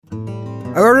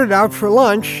I ordered out for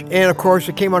lunch, and of course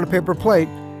it came on a paper plate.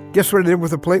 Guess what I did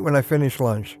with the plate when I finished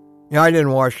lunch? Yeah, I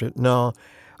didn't wash it. No,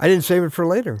 I didn't save it for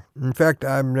later. In fact,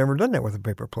 I've never done that with a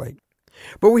paper plate.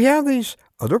 But we have these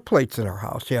other plates in our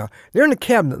house. Yeah, they're in the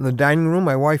cabinet in the dining room.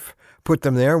 My wife put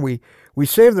them there. We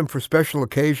save them for special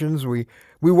occasions. We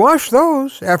wash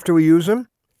those after we use them.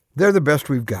 They're the best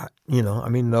we've got,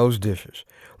 those dishes.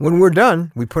 When we're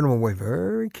done, we put them away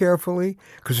very carefully,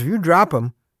 because if you drop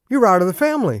them, you're out of the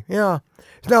family. Yeah.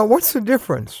 Now, what's the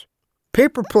difference?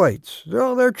 Paper plates,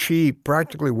 they're cheap,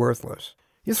 practically worthless.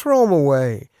 You throw them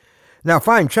away. Now,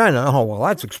 fine china,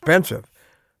 that's expensive.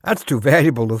 That's too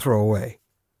valuable to throw away.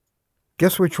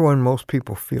 Guess which one most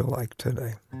people feel like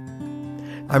today?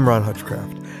 I'm Ron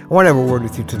Hutchcraft. I want to have a word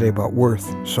with you today about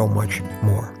worth so much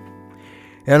more.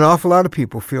 And an awful lot of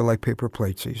people feel like paper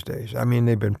plates these days.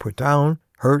 They've been put down,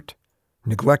 hurt,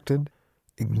 neglected,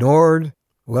 ignored,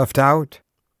 left out,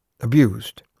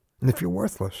 abused. And if you're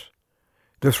worthless,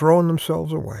 they're throwing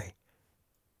themselves away.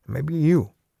 Maybe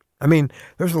you.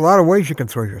 There's a lot of ways you can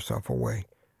throw yourself away.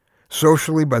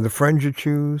 Socially, by the friends you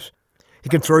choose. You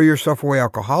can throw yourself away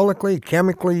alcoholically,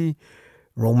 chemically,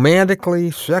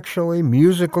 romantically, sexually,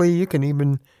 musically. You can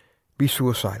even be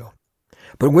suicidal.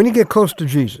 But when you get close to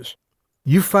Jesus,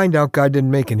 you find out God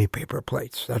didn't make any paper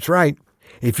plates. That's right.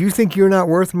 If you think you're not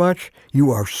worth much,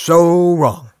 you are so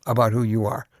wrong about who you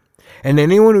are. And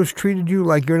anyone who's treated you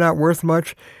like you're not worth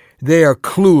much, they are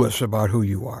clueless about who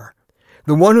you are.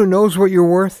 The one who knows what you're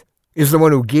worth is the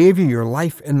one who gave you your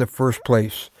life in the first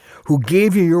place, who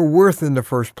gave you your worth in the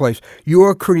first place,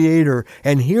 your Creator.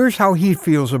 And here's how He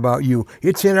feels about you.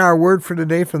 It's in our word for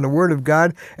today from the Word of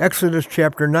God, Exodus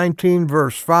chapter 19,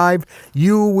 verse 5.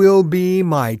 You will be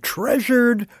my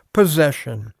treasured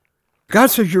possession. God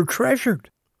says you're treasured.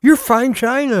 You're fine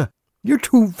china. You're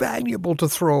too valuable to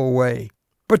throw away.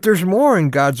 But there's more in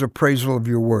God's appraisal of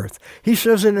your worth. He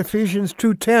says in Ephesians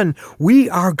 2:10, we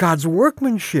are God's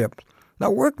workmanship. Now,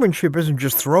 workmanship isn't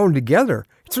just thrown together.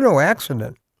 It's no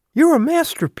accident. You're a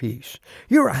masterpiece.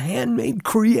 You're a handmade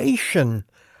creation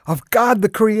of God the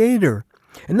Creator.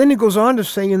 And then he goes on to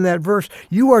say in that verse,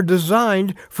 you are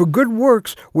designed for good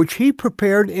works which He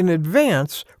prepared in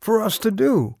advance for us to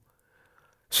do.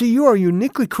 See, you are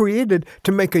uniquely created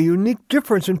to make a unique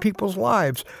difference in people's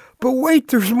lives. But wait,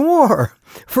 there's more.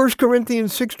 1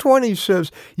 Corinthians 6:20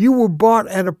 says, you were bought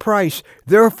at a price,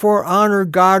 therefore honor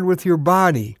God with your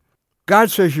body. God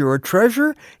says you're a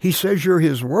treasure. He says you're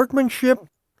His workmanship,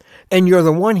 and you're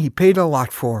the one He paid a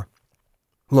lot for.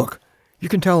 Look, you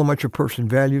can tell how much a person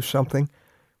values something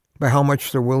by how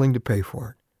much they're willing to pay for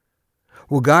it.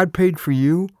 Well, God paid for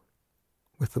you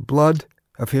with the blood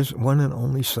of His one and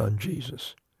only Son,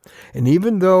 Jesus. And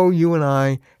even though you and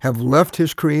I have left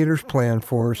His Creator's plan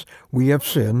for us, we have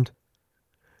sinned.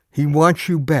 He wants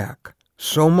you back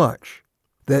so much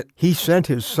that He sent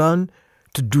His Son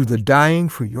to do the dying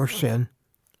for your sin,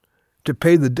 to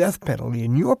pay the death penalty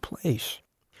in your place.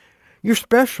 You're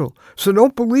special, so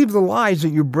don't believe the lies that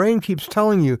your brain keeps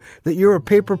telling you, that you're a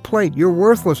paper plate, you're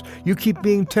worthless, you keep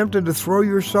being tempted to throw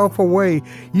yourself away.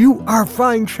 You are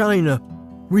fine china,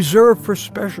 reserved for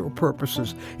special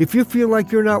purposes. If you feel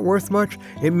like you're not worth much,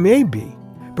 it may be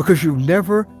because you've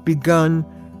never begun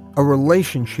a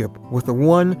relationship with the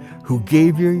one who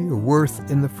gave you your worth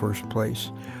in the first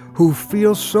place, who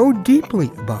feels so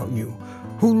deeply about you,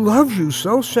 who loves you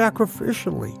so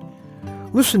sacrificially.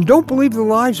 Listen, don't believe the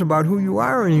lies about who you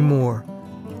are anymore.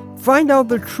 Find out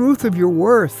the truth of your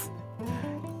worth.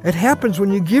 It happens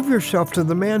when you give yourself to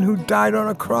the man who died on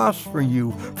a cross for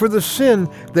you, for the sin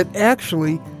that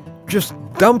actually just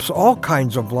dumps all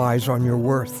kinds of lies on your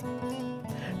worth.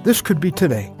 This could be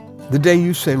today, the day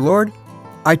you say, Lord,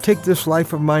 I take this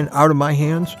life of mine out of my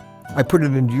hands. I put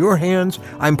it into your hands.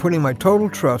 I'm putting my total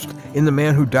trust in the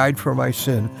man who died for my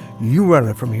sin. You run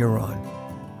it from here on.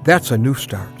 That's a new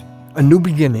start, a new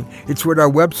beginning. It's what our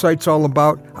website's all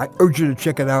about. I urge you to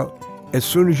check it out as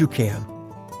soon as you can.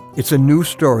 It's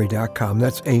anewstory.com.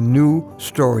 That's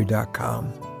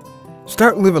anewstory.com.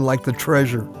 Start living like the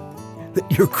treasure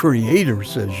that your Creator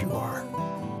says you are.